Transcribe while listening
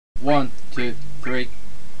1, 2, 3.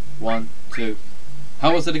 1, 2.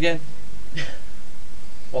 How was it again?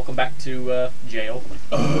 Welcome back to jail.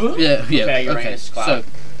 Yeah. Prepare your Okay. anus cloud. So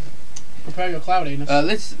Prepare your cloud anus.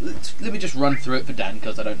 let me just run through it for Dan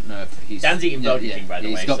because I don't know if he's. Dan's eating Burger King, by the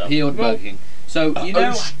way. He's got so. peeled Burger King. So you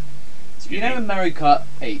know, Excuse me. in Mario Kart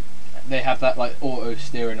 8, they have that like auto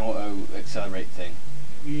steer and auto accelerate thing.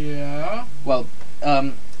 Yeah. Well,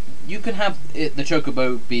 you can have the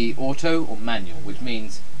Chocobo be auto or manual, which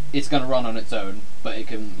means it's going to run on its own, but it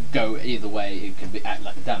can go either way. It can act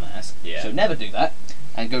like a dumbass. Yeah. So never do that,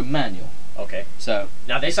 and go manual. Okay. So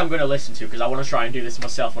Now this I'm going to listen to because I want to try and do this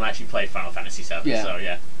myself when I actually play Final Fantasy VII. Yeah. So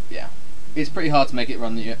yeah. it's pretty hard to make it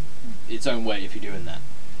run its own way if you're doing that.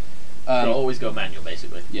 It'll always go manual,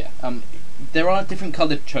 basically. Yeah. There are different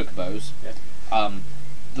coloured chocobos. Yeah.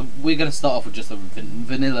 We're going to start off with just the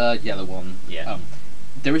vanilla yellow one. Yeah.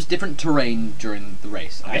 There is different terrain during the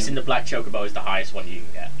race. I'm guessing the black chocobo is the highest one you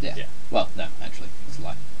can get. Yeah. Well, no, actually, it's a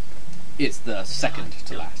lie. It's the second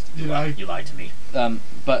to last. You lied to me.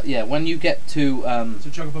 But yeah, when you get to So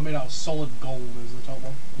Chocobo made out of solid gold is the top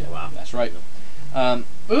one. yeah, Wow. that's right.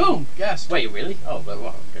 Boom! Guess. Wait, really? Oh, but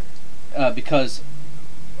wow. Okay. Because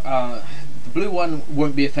the blue one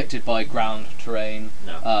won't be affected by ground terrain.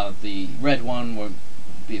 No. The red one won't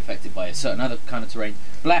be affected by a certain other kind of terrain.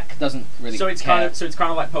 Black doesn't really. So it's care.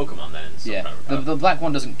 kind of like Pokemon then. In some Yeah. kind of regard. The black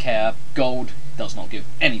one doesn't care. Gold does not give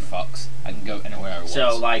any fucks and can go anywhere it wants.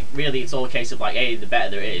 So like really, it's all a case of like, hey, the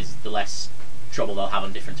better there is, the less trouble they'll have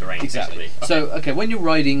on different terrains. Exactly. Basically. So when you're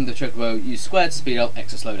riding the Chocobo, use square to speed up,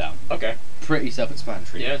 X to slow down. Okay. Pretty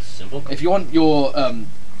self-explanatory. Yeah, it's simple. If you want your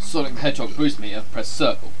Sonic the Hedgehog boost meter, press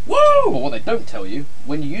circle. Woo! But what they don't tell you,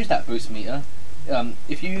 when you use that boost meter,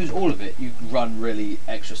 if you use all of it, you run really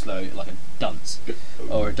extra slow, like a dunce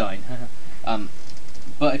or a dine.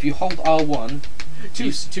 But if you hold R1,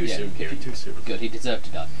 Too soon, Keiran. Too soon. good, he deserved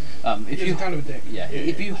to die. If He's you kind of a dick. yeah,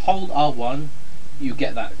 if you hold R1, you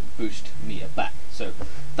get that boost meter back. So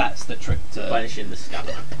that's the trick to Replenishing the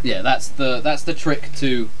stamina. yeah, that's the trick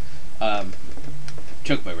to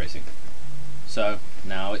Chocobo racing. So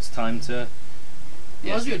now it's time to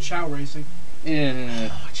Reminds me of Chow racing. yeah.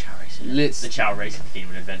 Oh, Chow Racing. Let's- The Chow Racing theme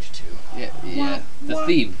in Adventure 2. Yeah, the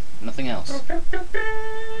theme, nothing else.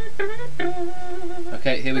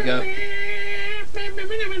 Okay, here we go.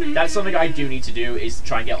 That's something I do need to do, is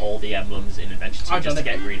try and get all the emblems in Adventure 2 I've just to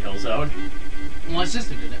done it. get Green Hill Zone. My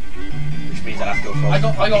sister did it. Which means I'd have to go for all I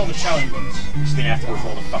got all the Chow emblems. Which means I have to go for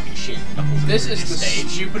all the fucking shit knuckles This in is the stage.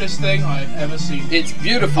 stupidest thing I've ever seen. It's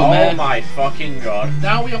beautiful, Oh man. my fucking god.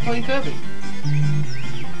 Now we are playing Kirby.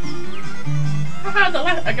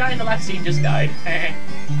 A guy in the last scene just died.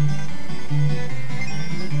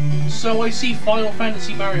 So I see Final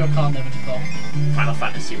Fantasy Mario Kart never took off. Final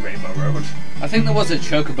Fantasy Rainbow Road. I think there was a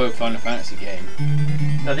Chocobo Final Fantasy game.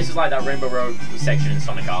 No, this is like that Rainbow Road section in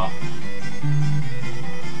Sonic R.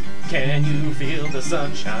 Can you feel the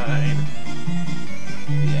sunshine?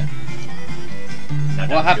 Yeah. Now, What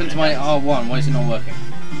don't happened do to it my again. R1? Why is it not working?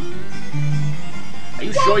 Are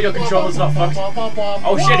you sure your controller's not fucked?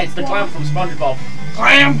 Oh shit, it's the clam from SpongeBob.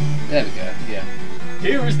 Clam! There we go. Yeah.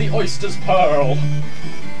 Here is the oyster's pearl.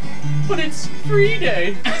 But it's free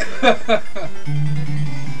day.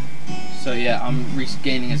 So yeah, I'm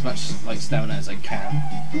regaining as much like stamina as I can.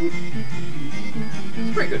 It's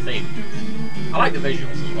a pretty good theme. I like the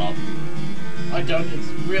visuals as well. I don't, it's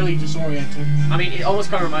really disorienting. I mean, it almost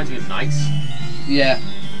kind of reminds me of Knights. Yeah.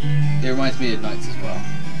 It reminds me of Knights as well.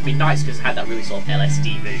 I mean, Knights because it had that really sort of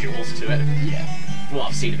LSD visuals to it. Yeah. From what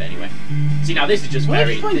I've seen of it anyway. See, now this is just Where are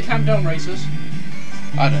very... you playing Countdown Racers?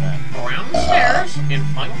 I don't know. Around the stairs in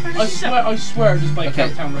Final Fantasy I swear, just play Okay.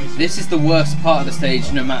 Countdown Racers. This is the worst part of the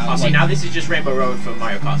stage, no matter Oh, see, like, now this is just Rainbow Road from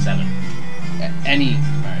Mario Kart 7. any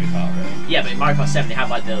Mario Kart really. Yeah, but in Mario Kart 7 they have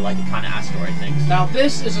like the planet asteroid things. Now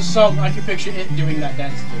this is a song I can picture it doing that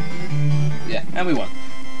dance to. Yeah, and we won.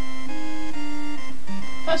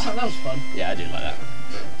 That was fun. Yeah, I do like that.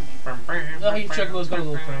 Oh, you check those got a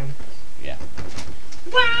little crown. Yeah.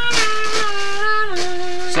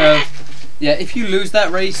 So, yeah, if you lose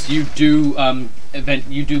that race, you do kind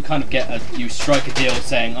of get you strike a deal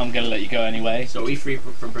saying I'm gonna let you go anyway. So are we free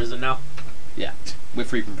from prison now? Yeah, we're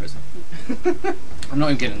free from prison. I'm not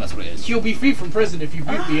even kidding. That's what it is. You'll be free from prison if you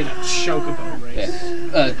beat me in a Chocobo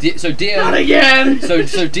race. Yeah. So Dio. Not again!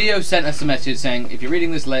 So Dio sent us a message saying if you're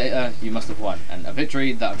reading this later, you must have won, and a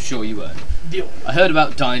victory that I'm sure you earned. Deal. I heard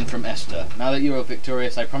about dying from Esther. Now that you're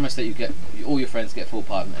victorious, I promise that all your friends get full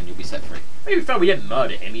pardon and you'll be set free. Maybe we didn't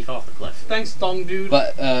murder him, he fell off the cliff. Thanks, Dong Dude.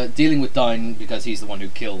 But dealing with Dine, because he's the one who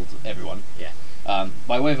killed everyone, Yeah.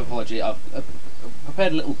 by way of apology, I've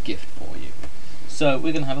prepared a little gift for you. So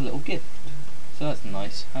we're going to have a little gift. So that's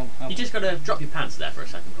nice. How You just gotta drop your pants there for a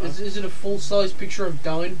second. Is it a full-size picture of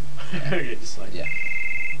Dine? Yeah, just like Yeah.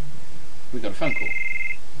 We got a phone call.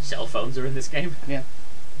 cell phones are in this game. Yeah.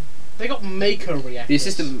 They got Mako reactors. The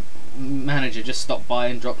assistant manager just stopped by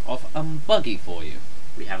and dropped off a buggy for you.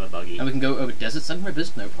 We have a buggy. And we can go over deserts and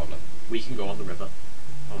rivers, no problem. We can go on the river.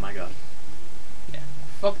 Oh my god. Yeah.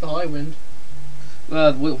 Fuck the high wind.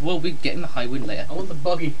 We'll be getting the high wind later. I want the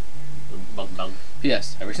buggy. Bug bug.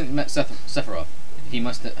 P.S. I recently met Sephiroth. He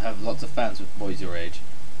must have lots of fans with boys your age.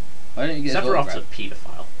 Why don't you get his Sephiroth's a autograph?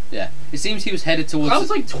 paedophile. Yeah. It seems he was headed towards... I was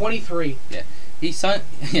like 23. Yeah. He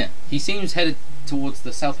seems headed towards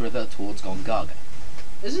the South River, towards Gongaga.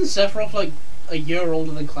 Isn't Sephiroth like a year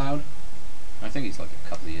older than Cloud? I think he's like a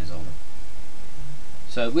couple of years older.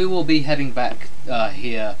 So we will be heading back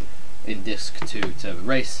here in Disc 2 to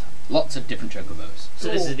race lots of different chocobos. So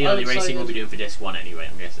this is the I'm only racing excited. we'll be doing for Disc 1 anyway,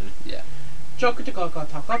 I'm guessing. Yeah.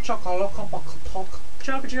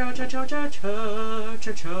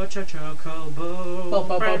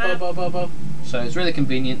 So it's really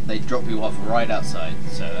convenient. They drop you off right outside.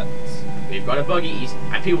 So that's... We've got a buggy,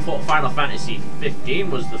 and people thought Final Fantasy XV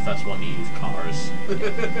was the first one to use cars.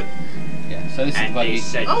 Yeah, so this is the And they buggy.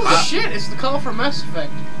 said Oh shit! It's the car from Mass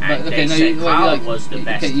Effect. And But, they said Cloud was the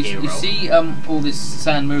best hero. You see all this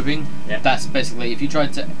sand moving? Yeah. That's basically, if you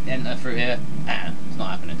tried to enter through here, it's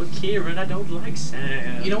not happening. But Keiran, I don't like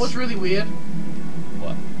sand. You know what's really weird?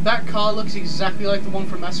 What? That car looks exactly like the one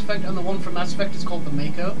from Mass Effect, and the one from Mass Effect is called the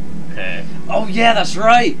Mako. Oh yeah, that's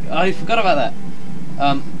right! I forgot about that.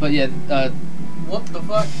 But yeah, What the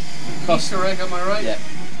fuck? Easter egg, am I right? yeah.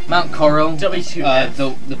 Mount Coral,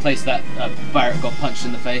 W2F. the place that Barrett got punched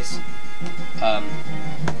in the face.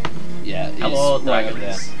 Yeah, it's Hello, right over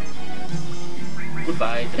there. dragons.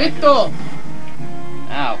 Goodbye, dragons. Hito!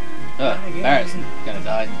 Ow. Barrett's gonna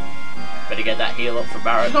die. Better get that heal up for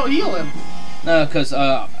Barrett. Did not heal him. No, because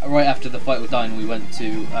right after the fight with Dyne, we went to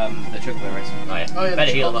the Chocobo race. Oh yeah. Oh, yeah,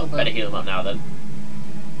 Better the heal him up. Chocobo. Better heal him up now then.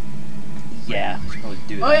 Yeah, I should probably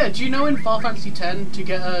do that. Oh yeah, do you know in Final Fantasy X, to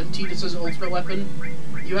get Tidus's ultimate weapon,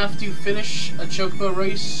 you have to finish a Chocobo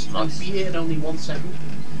race and Nice. beat it in only 1 second?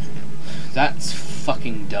 That's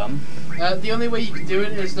fucking dumb. The only way you can do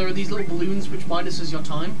it is there are these little balloons which minuses your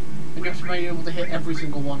time, and you have to be able to hit every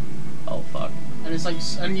single one. Oh fuck. And it's like,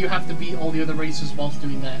 and you have to beat all the other races whilst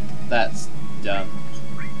doing that. That's dumb.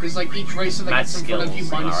 Because like each racer that Mad gets in front of you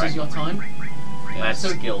skills, minuses alright. your time. Yeah. Mad So-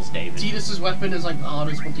 skills, David. Tidus's weapon is like the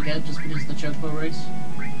hardest one to get just because of the Chocobo race.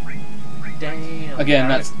 Damn. Again,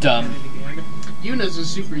 Barrett. that's dumb. Yuna's is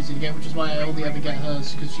super easy to get, which is why I only ever get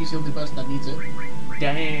hers, because she's the only person that needs it.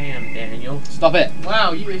 Damn, Daniel. Stop it.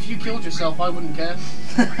 Wow, if you killed yourself, I wouldn't care.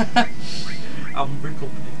 I'm Rickle.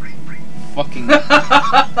 Fucking.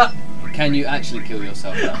 Can you actually kill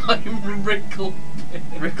yourself now? I'm Rickle.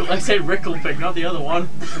 Rickle. I said Rickle Pig, not the other one.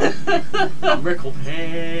 I'm Rickle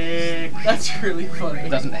Pig. That's really funny. It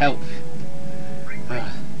doesn't help.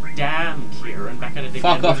 Damn, Keiran. Back at it again.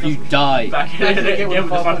 Fuck off, with you the- die. Back Back at at it it again with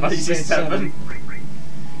the Final Fantasy VII. XII.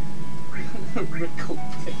 Rickle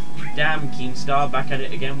pig. Damn, Keemstar. Back at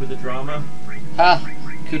it again with the drama. Ha!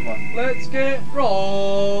 Good one. Let's get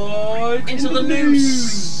right Into the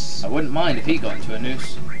noose. I wouldn't mind if he got into a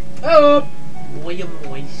noose. Oh, Why am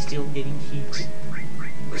I still getting heat?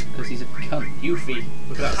 Because he's a cunt. Yuffie.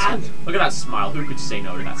 Look at that. Look at that smile. Who could say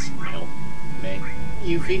no to that smile? Me.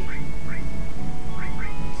 Yuffie.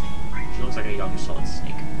 She looks like a young solid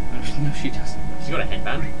snake. No, she doesn't. She's got a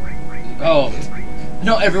headband. Oh.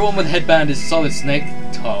 Not everyone with a headband is Solid Snake.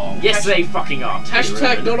 Tom. Yes, they fucking are.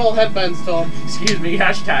 Hashtag Keiran. not all headbands, Tom. Excuse me.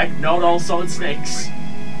 Hashtag not all solid snakes.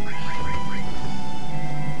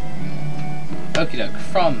 Okie doke.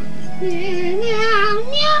 From.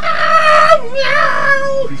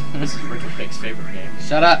 This is Rickle Pig's favorite game.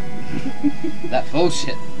 Shut up. That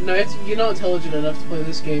bullshit. No, you're not intelligent enough to play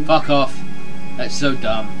this game. Fuck off. That's so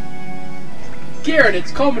dumb. Keiran,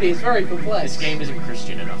 it's comedy, it's very complex. This game isn't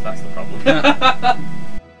Christian enough. That's the problem.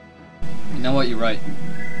 You know what? You're right.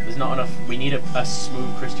 There's not enough. We need a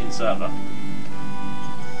smooth Christian server.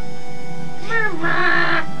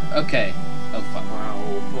 Okay. Oh fuck.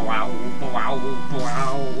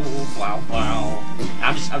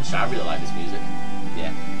 I really like this music.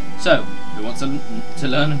 Yeah. So, who wants to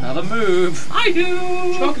learn another move? I do.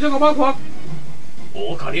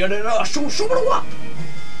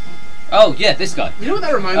 Oh yeah, this guy. You know what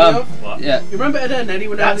that reminds me of? What? Yeah. You remember Ed, Edd and Eddie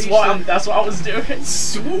when That's they what used to- that's what I was doing.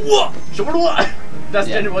 That's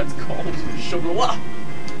Yeah. generally what it's called.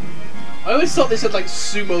 I always thought they said like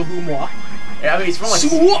sumo humwa. Yeah, I mean it's from like.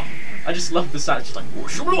 Sumo. I just love the sound. It's just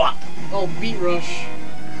like. Oh, beat rush.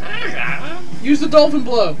 Use the dolphin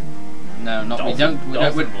blow. No, not we Dolphin- don't. We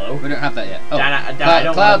dolphin don't. blow. We don't have that yet. Oh, Dan, I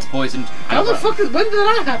don't Cloud's poisoned. How the fuck? When did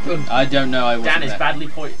that happen? I don't know. I wasn't Dan is there. badly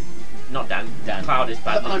poisoned. Not Dan. Dan. Cloud is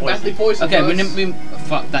badly I'm poisoned. badly poisoned. Okay, guys.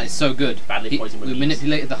 fuck. That is so good. Badly poisoned with We bees.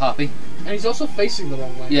 manipulated the harpy. And he's also facing the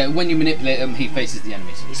wrong way. Yeah, when you manipulate him, he faces the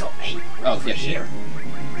enemies. He's all, hey, Oh, over yeah, here.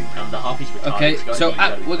 The harpies retarded. Okay, It's so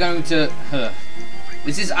gotta be- we're going to.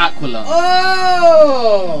 This is Aqualung.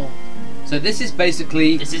 Oh! So this is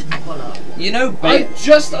basically. This is Aqualung. You know, I beta.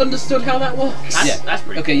 just understood how that works. That's, Yeah. that's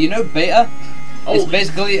pretty Okay, you know, beta. It's Holy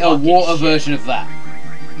basically a fucking water shit. version of that.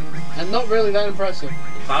 And not really that impressive.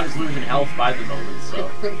 Cloud is losing health by the moment, so.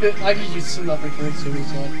 I could use some nothing for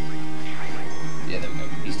suicide. Yeah, there we go.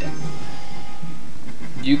 He's dead.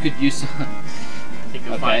 You could use. I think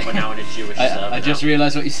you'll find we're now in a Jewish server. I just now.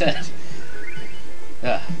 realised what you said.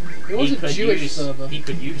 Ah. It was He a could Jewish use, server. He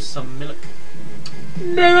could use some milk.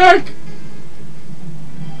 Milk!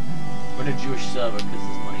 We're in a Jewish server because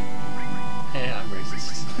there's money. I'm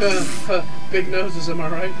racist. Big noses, am I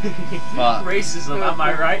right? Fuck. Racism, am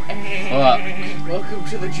I right? Fuck. Welcome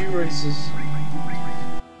to the Jew races.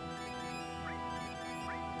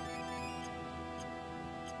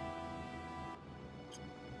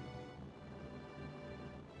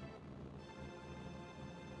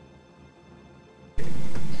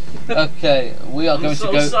 Okay, we are going to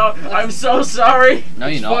go. I'm so sorry. No,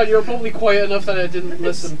 you're It's not. fine, you're probably quiet enough that I didn't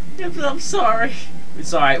listen. I'm sorry.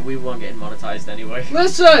 It's alright, we won't get monetized anyway.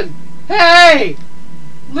 Listen! Hey!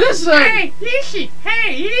 Listen! listen!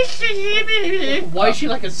 Hey, listen! Why is she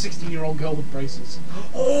like a 16-year-old girl with braces?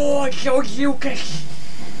 Oh, so you can.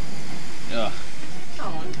 Ugh.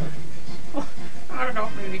 I don't know,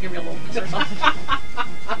 maybe give me a little kiss or something.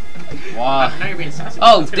 Why? Now you're being sassy.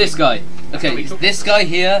 Oh, this guy. That's Okay, illegal. this guy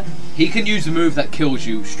here, he can use a move that kills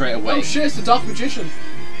you straight away. Oh shit, it's the Dark Magician.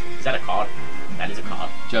 Is that a card? That is a card.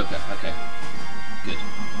 Joker. Okay. Good.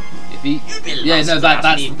 If he. You'd be Yeah, lost no, without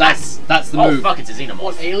that's me. that's the Oh move. fuck, it's a xenomorph.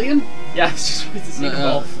 What, Alien? Yeah, it's just it's a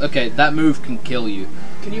xenomorph. Okay, that move can kill you.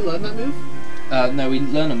 Can you learn that move? No, we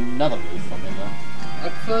learn another move from him though. I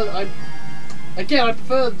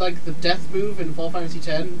prefer like the death move in Final Fantasy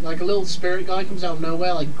X. Like a little spirit guy comes out of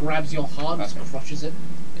nowhere, like grabs your heart and just crushes it.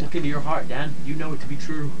 Look into your heart, Dan. You know it to be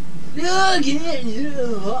true. Look at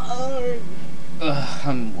your heart.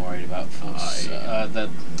 I'm worried about Force. The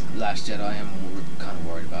Last Jedi. I'm kind of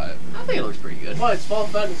worried about it. I think it looks pretty good. Well, it's Final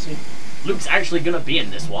Fantasy. Luke's actually gonna be in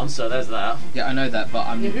this one, so there's that. Yeah, I know that, but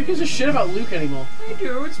I'm. Yeah, who gives a shit about Luke anymore? Hey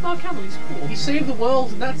dude, it's Mark Hamill, he's cool. He saved the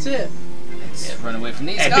world and that's it. Let's run away from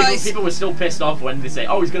these Hey, guys. people were still pissed off when they say,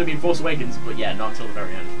 oh, he's gonna be in Force Awakens, but yeah, not until the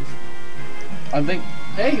very end. I think.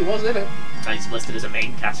 Hey, he was in it. And he's listed as a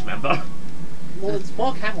main cast member. Well, it's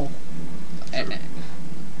Mark Hamill.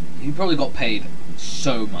 He probably got paid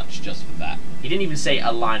so much just for that. He didn't even say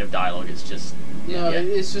a line of dialogue, it's just... No, yeah.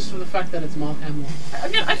 it's just for the fact that it's Mark Hamill.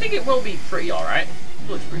 Again, I think it will be pretty alright.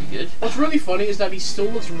 Looks pretty good. What's really funny is that he still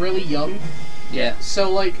looks really young. Yeah.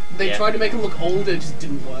 So, like, they Yeah. tried to make him look old, it just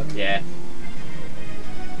didn't work. Yeah.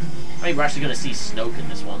 I mean, we're actually going to see Snoke in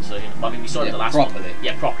this one, so, you know, I mean, we saw it in the last properly. one.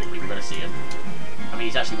 Yeah, properly, we're going to see him. I mean,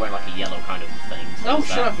 he's actually wearing, like, a yellow kind of thing. So Oh there's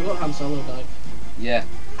shit, I that. forgot Han Solo died. Yeah.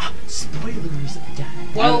 Spoilers, Dan.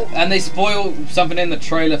 Well, and they spoil something in the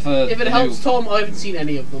trailer for. if it helps Tom, I haven't seen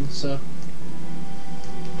any of them, so...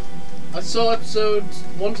 I saw episode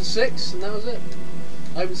 1 to 6, and that was it.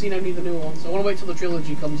 I haven't seen any of the new ones. I want to wait till the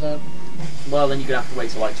trilogy comes out. Well, then you're going to have to wait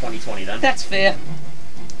till, like, 2020 then. That's fair.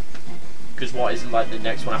 Because what isn't, like, the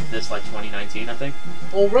next one after this, like, 2019, I think?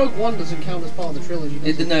 Well, Rogue One doesn't count as part of the trilogy,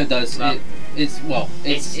 does it? No, it does. No.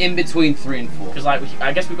 It's in between 3 and 4. Because, like,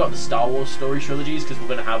 I guess we've got the Star Wars story trilogies, because we're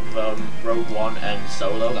going to have Rogue One and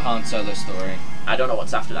Solo. The Han Solo story. I don't know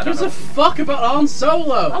what's after that. I Who don't gives a know. fuck about Han I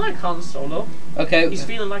Solo? like Han Solo. Okay. He's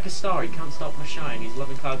feeling like a star. He can't stop my shine. He's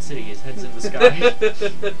loving Cloud City. His head's in the sky.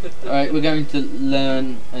 Alright, we're going to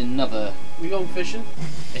learn another. We going fishing?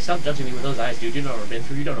 Hey, stop judging me with those eyes, dude. You know what I've been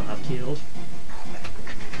through. You don't know how I've killed.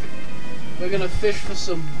 We're gonna fish for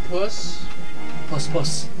some puss.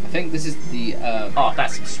 Puss. I think this is the. Oh,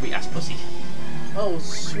 that's some sweet ass pussy. Oh,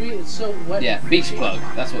 sweet, it's so wet. Yeah, beach plug.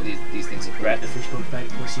 That's what these things are Grab called. the fish boat by the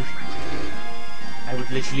pussy. I would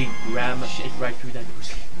literally ram it right through that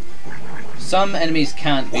pussy. Some enemies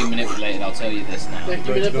can't be manipulated. I'll tell you this now. They have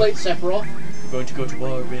to manipulate Sephiroth. I'm going to go to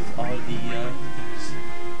war with all the things.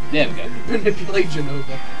 There we go. Manipulate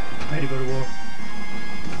Genova. Ready to go to war.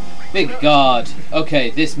 Big guard. Okay,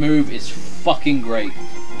 this move is fucking great.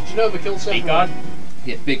 Genova kills Sephiroth. Big God.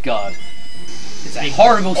 Yeah, big guard. It's a Big-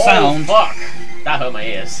 horrible sound. Oh, fuck. That hurt my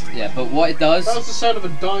ears. Yeah, but what it does... That was the sound of a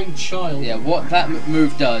dying child. Yeah, what that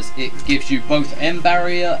move does, it gives you both M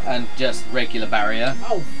barrier and just regular barrier.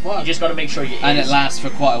 Oh, fuck. You just got to make sure your ears... And it lasts for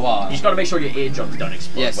quite a while. You just got to make sure your eardrums don't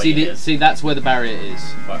explode. Yeah, see, that's where the barrier is.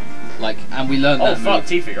 Fuck. Like, and we learned that Oh, fuck, move.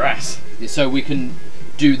 T for your ass. So we can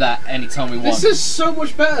do that anytime we want. This is so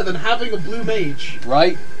much better than having a blue mage.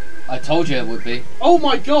 Right? I told you it would be. Oh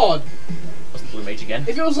my god! What's the blue mage again?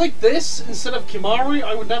 If it was like this, instead of Kimari,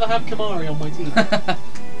 I would never have Kimari on my team.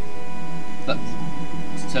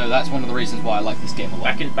 So that's one of the reasons why I like this game a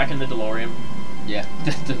lot. Back in the DeLorean. Yeah,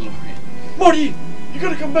 the DeLorean. Marty! You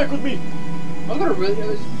gotta come back with me!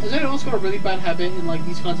 Has anyone else got a really bad habit in like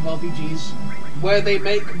these kinds of RPGs? Where they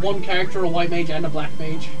make one character a white mage and a black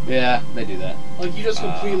mage? Yeah, they do that. Like, you just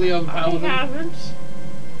completely overpower them. I haven't.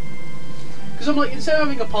 Because I'm like, instead of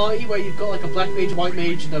having a party where you've got like a black mage, white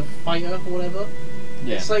mage, and a fighter or whatever,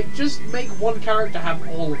 Yeah. it's like, just make one character have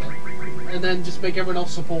all of it. And then just make everyone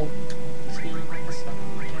else support.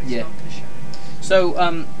 Yeah.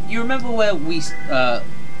 So, you remember where we,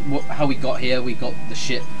 how we got here? We got the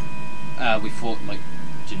ship, we fought, like,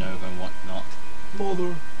 Genova and whatnot.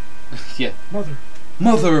 Mother. Yeah. Mother.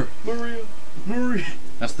 Mother! Maria.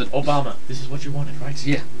 That's the... Obama, this is what you wanted, right?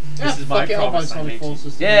 Yeah. This is my promise I made you.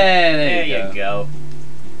 Yeah, There you go.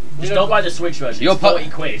 Just don't buy the Switch version. You're It's 40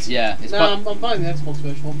 quid. Yeah, it's I'm buying the Xbox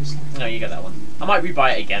version, obviously. No, you get that one. I might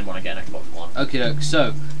rebuy it again when I get an Xbox One. Okay, doke.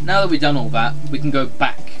 So, now that we've done all that, we can go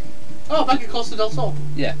back. Oh, back at Costa del Sol.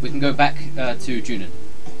 Yeah, we can go back to Junin.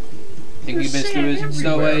 Thinking a bit sand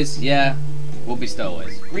stowaways? Yeah, we'll be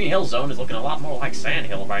stowaways. Green Hill Zone is looking a lot more like Sand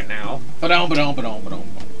Hill right now. Ba-dum, ba-dum, ba-dum, ba-dum.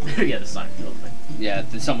 Yeah, the Seinfeld thing. Yeah,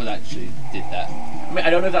 someone actually did that. I mean, I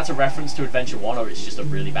don't know if that's a reference to Adventure 1 or it's just a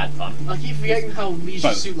really bad pun. I keep forgetting how Leisure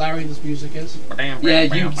Both. Suit Larry this music is. Yeah,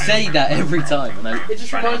 you say that every time. And It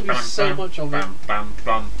just reminds me so much of it.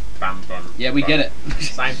 yeah, we get it.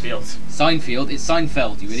 Seinfeld. Seinfeld, it's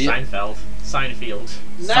Seinfeld, you idiot. Seinfeld. Seinfeld.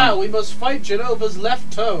 Now we must fight Genova's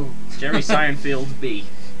left toe. Jerry Seinfeld B.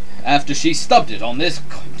 After she stubbed it on this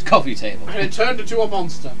coffee table. And it turned into a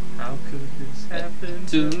monster. How could this happen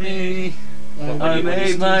To me, I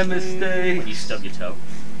made my mistake. when you stub your toe?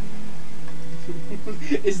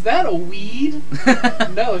 Is that a weed?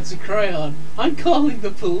 No, it's a crayon. I'm calling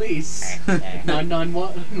the police.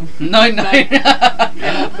 991.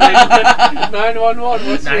 911.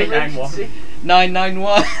 What's your 991. emergency?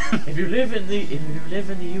 991. If you live in the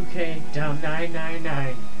UK, dial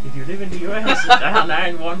 999. If you live in the US, dial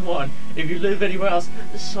 911. If you live anywhere else,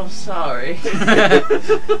 so sorry.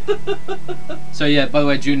 So yeah, by the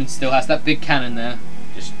way, Junin still has that big cannon there.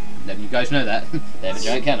 Just letting you guys know that. They have a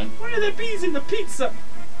giant cannon. Why are there bees in the pizza?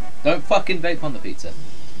 Don't fucking vape on the pizza.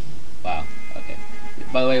 Wow, okay.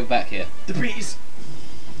 By the way, we're back here. The bees.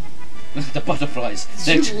 The butterflies.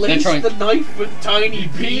 Did you lace trying. the knife with tiny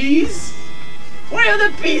bees? Why are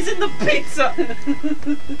there bees in the pizza?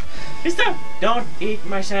 Is that? Don't eat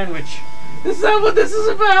my sandwich. Is that what this is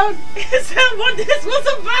about? Is that what this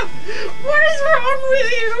was about? What is wrong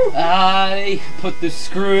with you? I put the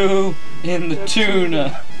screw in the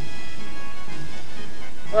tuna.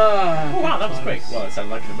 Ah, Oh wow, that was quick. Well, it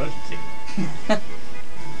sounded like an emergency.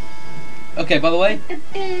 Okay, by the way,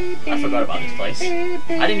 I forgot about this place. I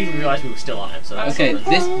didn't even realize we were still on it. So that's okay,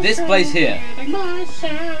 this place here.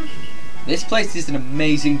 This place is an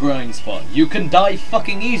amazing grind spot. You can die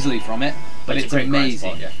fucking easily from it, but It's a it's great grind amazing.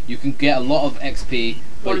 spot, yeah. You can get a lot of XP.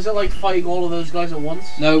 What is it like fighting all of those guys at once?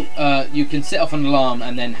 No, you can set off an alarm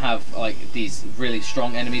and then have like these really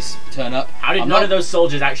strong enemies turn up. How did I'm none not- of those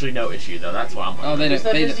soldiers actually notice you though? That's what I'm wondering. Oh, they Because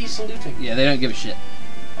don't. they're They busy saluting. yeah, they don't give a shit.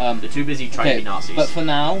 They're too busy trying to be Nazis. But for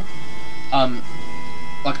now,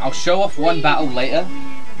 like I'll show off one battle later,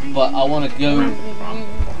 but I want to go.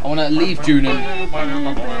 I want to leave Junin.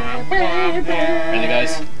 Really,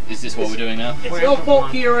 guys? Is this what we're doing now? It's your fault,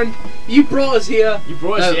 Keiran. You brought us here. You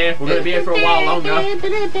brought us No. here. We're gonna be here for a while longer.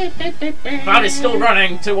 Cloud is still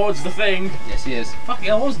running towards the thing. Yes, he is. Fuck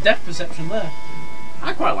yeah, what was depth perception there?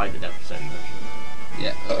 I quite like the depth perception actually.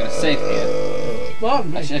 Yeah, we're gonna save here. Well,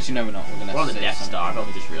 Actually, no, we're not. We're gonna We're on the save Death something. Star. I've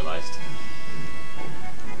only just realised.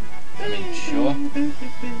 I mean, sure.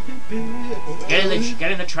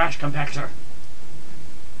 Get in the trash compactor.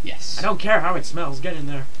 Yes. I don't care how it smells. Get in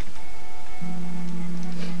there.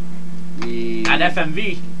 And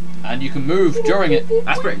FMV. And you can move during it.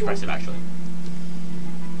 That's pretty impressive actually.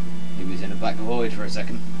 He was in a black void for a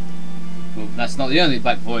second. Well, that's not the only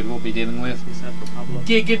black void we'll be dealing with.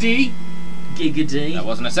 giggity. Giggity. That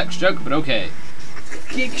wasn't a sex joke, but okay.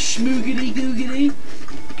 Gig schmoogity googity.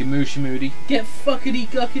 Gamoo shamoody. Get fuckity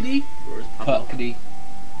guckity. Puckity.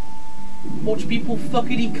 Watch people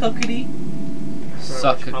fuckity cuckity.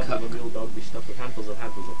 Suck a Handfuls cuck. of real dog be stuffed with handfuls of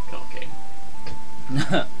cocaine.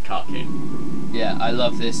 Cocaine. Yeah, I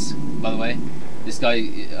love this. By the way, this guy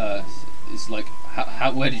is like,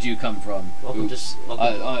 where did you come from? Welcome to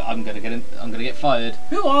I'm gonna get fired.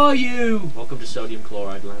 Who are you? welcome to sodium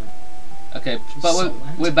chloride land. Okay, but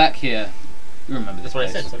we're back here. You remember this That's what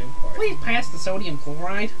I place. said. Sodium chloride. Please pass the sodium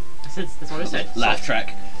chloride. That's what I said. Laugh Salt.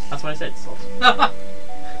 track. That's what I said. Salt.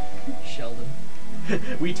 Sheldon.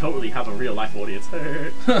 We totally have a real life audience.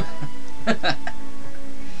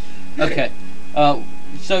 Okay.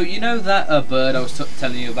 So you know that bird I was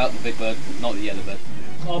telling you about, the big bird, not the yellow bird.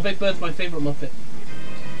 Oh, Big Bird's my favourite Muppet.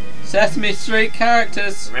 Sesame Street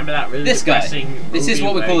characters. Remember that really This guy. depressing This is movie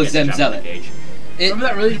what we where call he a gets trapped Zemzella. in a cage? Remember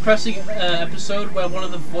that really depressing episode where one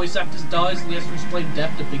of the voice actors dies and he has to explain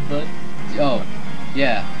death to Big Bird? Oh,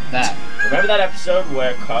 yeah, that. Remember that episode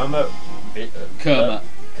where Kermit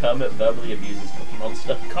verbally abuses Cookie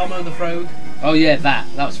Monster? Carmo the Frog. Oh yeah, that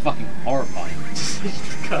was fucking horrifying.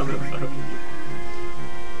 Kermit the Frog.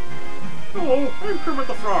 Hello, I'm Kermit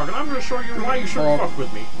the Frog, and I'm going to show you why you shouldn't fuck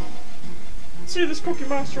with me. See this Cookie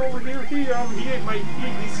Monster over here? He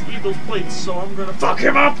ate those plates, so I'm gonna fuck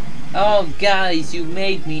him up. Oh guys, you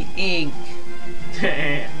made me ink.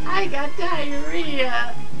 I got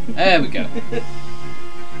diarrhea. There we go.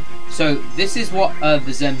 So this is what the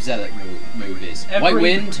Zemzella move is. White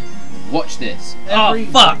Wind, watch this. Every,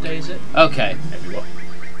 oh fuck! What day is it? Okay. Every what?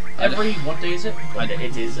 What day is it?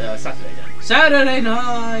 It is Saturday then. Saturday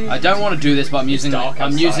night! I don't want to do this, but I'm using dark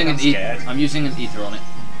I'm outside, using I'm an scared. I'm using an ether on it.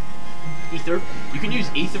 Ether? You can use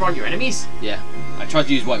ether on your enemies? Yeah. I tried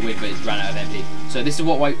to use White Wind, but it ran out of MP. So this is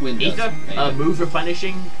what White Wind does. Ether? There you go. Move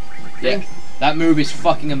replenishing thing? Yeah. That move is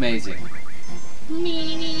fucking amazing. I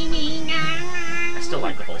still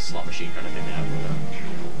like the whole slot machine kind of thing they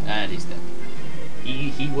have. And he's dead.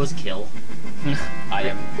 He was kill. I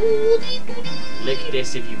am. Lick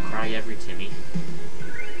this if you cry every Timmy.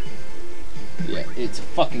 Yeah, it's a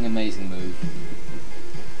fucking amazing move.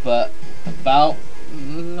 But about,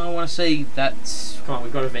 I want to say that's Come on,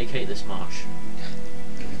 we've got to vacate this marsh.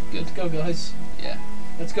 good. Let's go, guys. Yeah.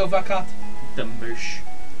 Let's go, Vakat. The moosh.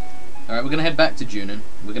 Alright, we're going to head back to Junin.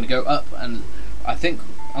 We're going to go up, and I think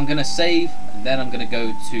I'm going to save, and then I'm going to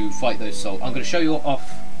go to fight those soldiers. I'm going to show you off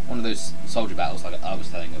one of those soldier battles like I was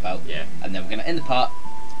telling you about. Yeah. And then we're going to end the part,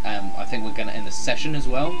 and I think we're going to end the session as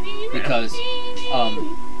well, because,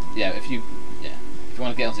 yeah, if you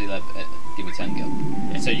want to get onto the level, give me 10 gil.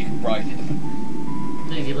 Yeah. So you can bribe him.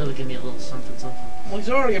 Maybe Lily give me a little something. Well, he's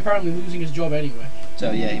already apparently losing his job anyway. So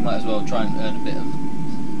yeah, he might as well try and earn a bit of...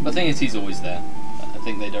 But the thing is, he's always there. I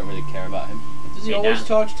think they don't really care about him. Does he Hey, always Dan.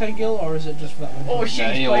 charge 10 gil, or is it just for that one? Oh, time? she's No,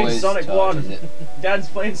 he playing always Sonic charges 1. it. Dad's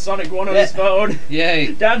playing Sonic 1 on his phone.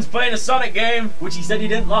 Yay! Dan's playing a Sonic game, which he said he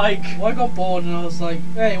didn't like. Well, I got bored and I was like,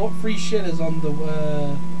 hey, what free shit is on the...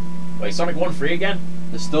 Wait, Sonic 1 free again?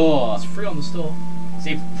 The store. It's free on the store.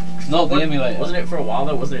 See, Not the emulator. Wasn't it for a while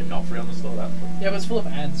though? Wasn't it not free on the store? That Yeah, but it's full of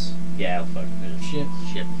ads. yeah, fuck. Shit.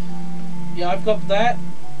 Shit. Yeah, I've got that.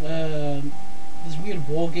 This weird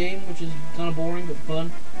war game, which is kind of boring but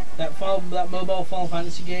fun. That mobile Final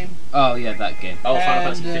Fantasy game. Oh yeah, that game. Oh,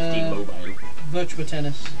 Final And, Fantasy 15 mobile. Virtua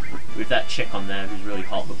Tennis. With that chick on there who's really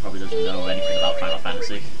hot but probably doesn't know anything about Final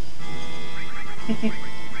Fantasy.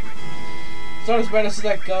 It's not as bad as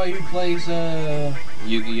that guy who plays Yu-Gi-Oh.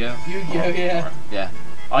 Yu-Gi-Oh! Yeah. Yeah.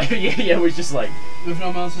 Oh, yeah, it was just like, With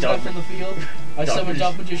no monsters Dark left on the field, I Dark summon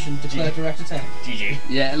Dark Magician, declare direct attack. GG.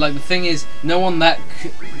 Yeah, like the thing is, no one that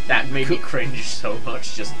That made me cringe so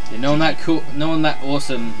much, just... no one that cool, no one that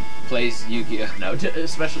awesome plays Yu-Gi-Oh. No,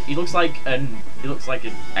 especially, he looks like an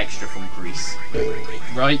extra from Greece.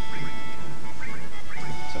 Right.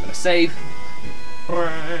 So I'm gonna save.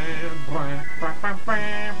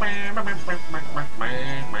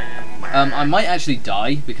 I might actually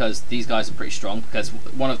die because these guys are pretty strong, because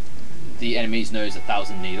one of the enemies knows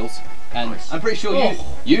 1,000 needles, and Nice. I'm pretty sure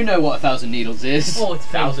Oh. you know what 1,000 needles is. Oh, it's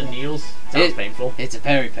 1,000 painful. needles. Sounds painful. It's a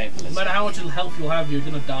very painful. No matter how much health you'll have, you're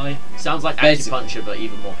gonna die. Sounds like Basically. acupuncture, but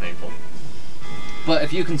even more painful. But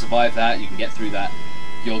if you can survive that, you can get through that,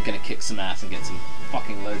 you're gonna kick some ass and get some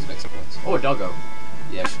fucking loads of exploits. Oh, a doggo.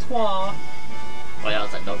 Yeah. Twa. Oh yeah,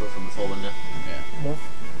 that's that doggo from before, wasn't it? Yeah. Morph.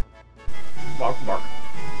 Bark, bark.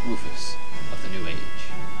 Rufus of the New Age.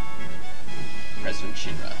 President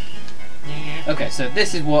Shinra. Okay, so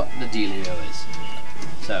this is what the dealio is.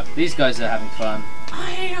 So these guys are having fun.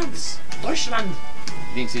 Irons! Deutschland!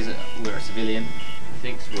 He thinks we're a civilian.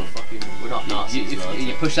 Thinks we're not Nazis, though.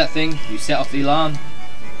 You push that thing, you set off the alarm,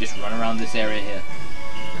 just run around this area here.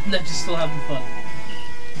 And they're just still having fun.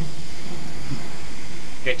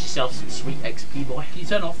 Get yourself some sweet XP, boy. Can you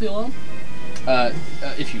turn off the alarm?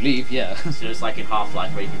 If you leave, yeah. So it's like in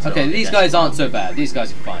Half-Life where you can. Okay, these guys aren't so bad. These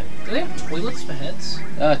guys are fine. Do they have toilets for heads?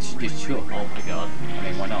 Sure. Oh my god. I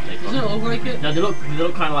mean, why not? Doesn't it look like it? No, they look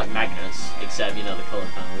kind of like magnets, except you know the colour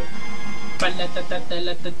kind of.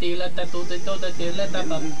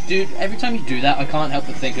 Dude, every time you do that, I can't help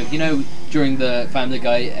but think of, you know, during the Family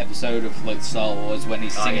Guy episode of like Star Wars when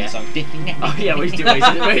he's singing the song. Oh yeah, where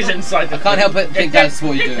he's inside the. I can't help but think that's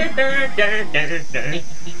what you're doing. There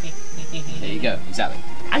you go, exactly.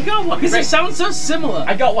 I got one. Because it sounds so similar.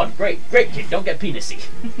 I got one. Great kid. Don't get penisy.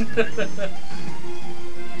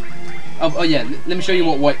 Oh yeah, let me show you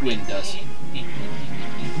what White Wind does.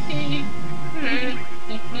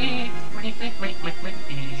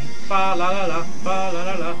 Ba la la la, ba la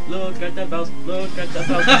la la. Look at the bells, look at the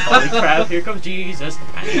bells. Holy crap! Here comes Jesus,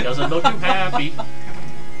 and he doesn't look too happy.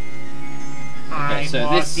 Okay, so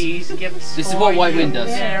this is what White Wind does.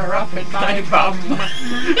 They're up in my bum.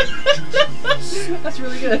 That's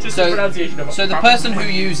really good. Just the pronunciation of it. So the person who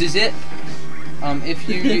uses it, if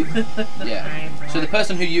you, so the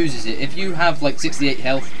person who uses it, if you have like 68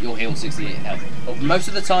 health, you'll heal 68 health. Most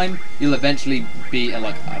of the time, you'll eventually be at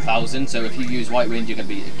like 1,000. So if you use White Wind, you're gonna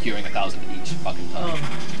be curing 1,000 each fucking time.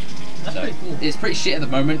 That's so pretty cool. It's pretty shit at the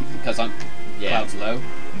moment because I'm clouds low,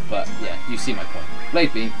 but yeah, you see my point.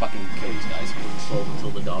 Blade Beam, fucking kill these guys. Slow until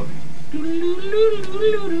the dog.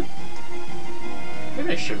 Maybe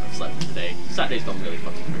I shouldn't have slept today. Saturday's gone really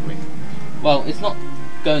fucking quickly. Well, it's not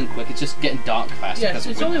going quick, it's just getting dark fast. Yeah,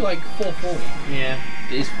 it's only like 4:40. Yeah.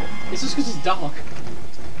 It is 4. It's just because it's dark.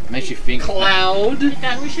 Makes you think. Cloud. Hey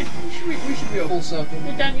Dan, we should reopen. Full circle.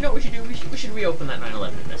 Hey Dan, you know what we should do? We should reopen that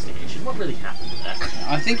 9/11 investigation. What really happened to that?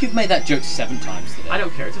 I think you've made that joke 7 times today. I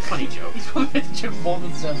don't care. It's a funny joke. He's probably made the joke more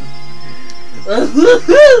than 7.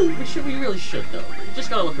 We really should though. You just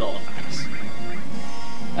gotta look at all the facts.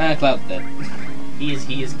 Cloud's dead. He is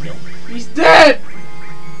killed. He's dead!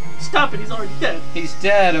 Stop it! He's already dead. He's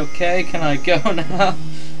dead. Okay, can I go now?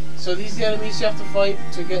 So these are the enemies you have to fight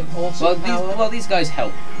to get awesome power? Well, these guys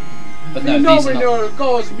help. But no, these are not.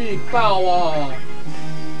 Cosmic power.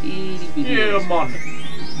 Yeah, man.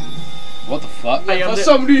 What the fuck? For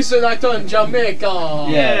some reason I turned Jamaica.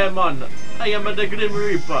 Yeah, man. I am the Grim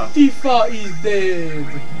Reaper. Tifa is dead.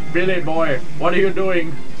 Billy boy, what are you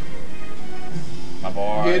doing? My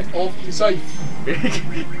boy. Get off the site.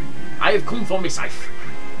 I have come for my scythe.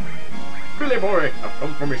 Billy boy, I've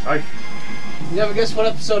come for my scythe. You never guess what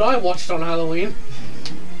episode I watched on Halloween?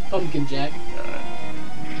 Pumpkin Jack.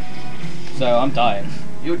 So I'm dying.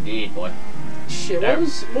 You did, boy. Shit,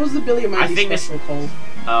 what was the Billy and Mandy special called?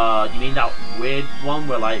 You mean that weird one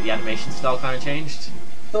where like the animation style kind of changed?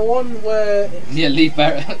 The one where... Yeah, Leaf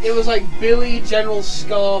Barrett. It was like Billy, General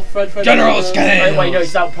Scar, Fred... General Scar! Wait, no,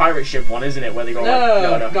 it's that pirate ship one, isn't it? Where they go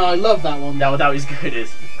No, I love that one. No, that was good, is.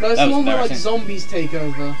 No, it's the one where like zombies take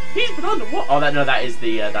over. He's been on the what? Oh, that is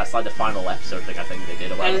the, that's like the final episode thing I think they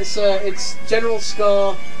did. And it's General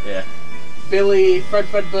Scar, yeah, Billy,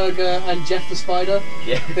 Fredburger, and Jeff the Spider.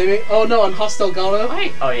 Yeah. They make... Oh no, and Hostel Gallo.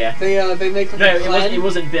 Oh yeah. They make like no, it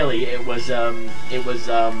wasn't Billy. It was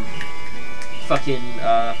fucking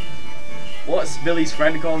what's Billy's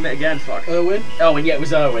friend calling it again? Fuck. Owen. Owen, yeah, it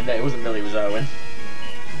was Owen. It wasn't Billy. It was Owen.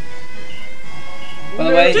 By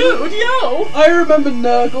the way, dude, yo! I remember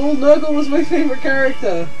Nurgle. Nurgle was my favorite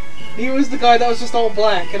character. He was the guy that was just all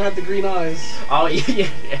black and had the green eyes. Oh yeah.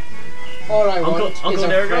 All I want is a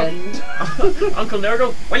friend. Uncle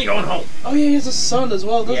Nurgle, when are you going home? Oh yeah, he has a son as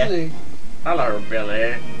well, doesn't he? Hello,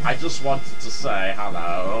 Billy. I just wanted to say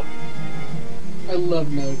hello. I love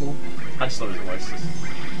Nurgle. I just love his voices.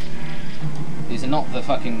 These are not the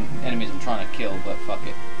fucking enemies I'm trying to kill, but fuck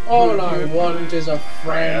it. All I want is a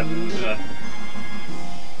friend.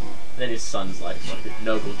 Then his son's like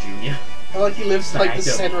Nurgle Jr. I like he lives like the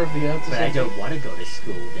center of the earth. But I don't want to go to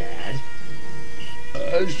school, Dad.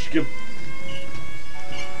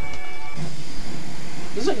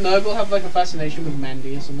 Doesn't Nurgle have like a fascination with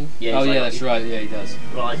Mandy or something? Yeah. Oh yeah, that's right. Yeah, he does.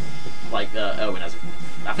 Well, Owen has.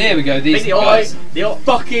 Here we go. These guys. I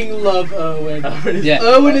fucking love Owen. Yeah.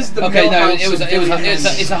 Owen is the okay. No,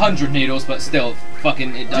 it's 100 needles, but still,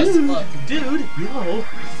 fucking it does. Dude, yo.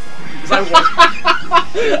 It's like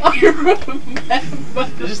I remember.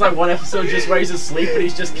 There's just like one episode just where he's asleep and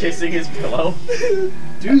he's just kissing his pillow.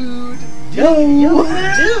 Dude. Dude.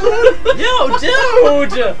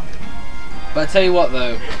 But I tell you what,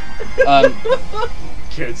 though.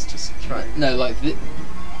 Kids just trying. No, like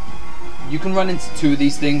you can run into 2 of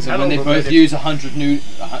these things, and when they both use 100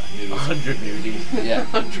 noodles. 100 nudies. Yeah.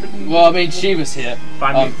 Well, I mean, she was here.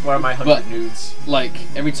 Where are my 100 nudes? Like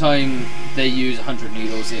every time they use 100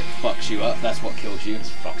 needles, it fucks you up. That's what kills you. This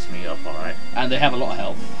fucks me up, alright. And they have a lot of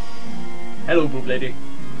health. Hello, boob lady.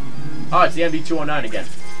 Oh, it's the MD209 again.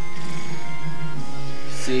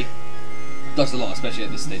 See? Does a lot, especially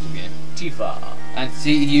at this stage of the game. Tifa. And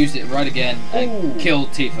see, he used it right again and Ooh. killed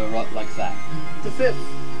Tifa right like that. The 5th.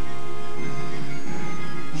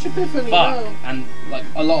 Shippifany, Fuck. no. And like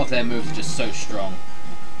a lot of their moves are just so strong.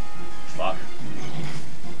 Fuck.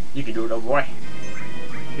 You can do it, oh boy.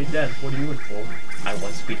 Hey Dad, what are you in for? I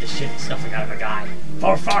once beat the shit stuffing out of a guy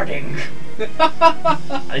for farting.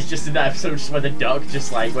 And it's just in that episode just where the duck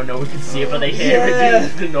just like when no one can see it but they hear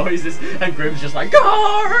it do the noises and Grimm's just like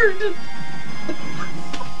guard.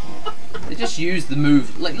 They just use the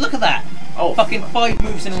move. Like, look at that. Oh, Fucking 5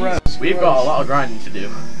 moves in a row. we've got a lot of grinding to do.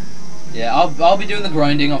 Yeah, I'll be doing the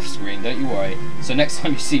grinding off screen. Don't you worry. So next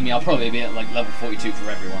time you see me, I'll probably be at like level 42 for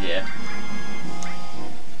everyone. Yeah.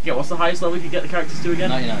 Yeah, what's the highest level you can get the characters to again?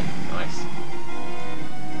 99. Nice.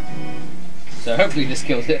 So hopefully this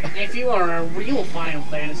kills it. If you are a real Final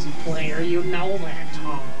Fantasy player, you know that,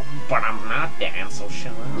 Tom. But I'm not Dan, so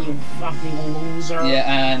shut up. You fucking loser. Yeah,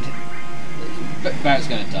 and Barrett's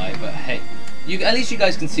gonna die, but hey, at least you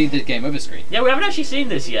guys can see the game over screen. Yeah, we haven't actually seen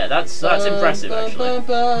this yet. That's impressive, actually.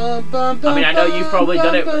 I mean, I know you've probably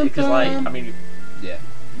done it because, like, I mean, Yeah.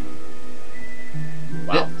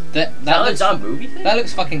 wow. That Looks looks a movie thing? that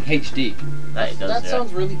looks fucking HD. That it does. That Yeah.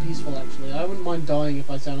 sounds really peaceful, actually. I wouldn't mind dying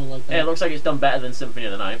if I sounded like that. Yeah, it looks like it's done better than Symphony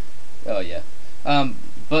of the Night. Oh yeah.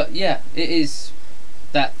 But yeah, it is.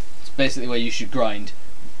 That's basically where you should grind.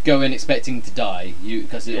 Go in expecting to die,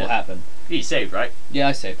 because it will happen. You saved, right? Yeah,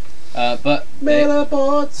 I saved. But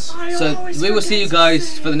Metabots! so we will see you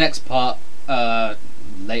guys for the next part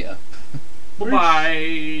later.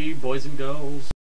 Bye, boys and girls.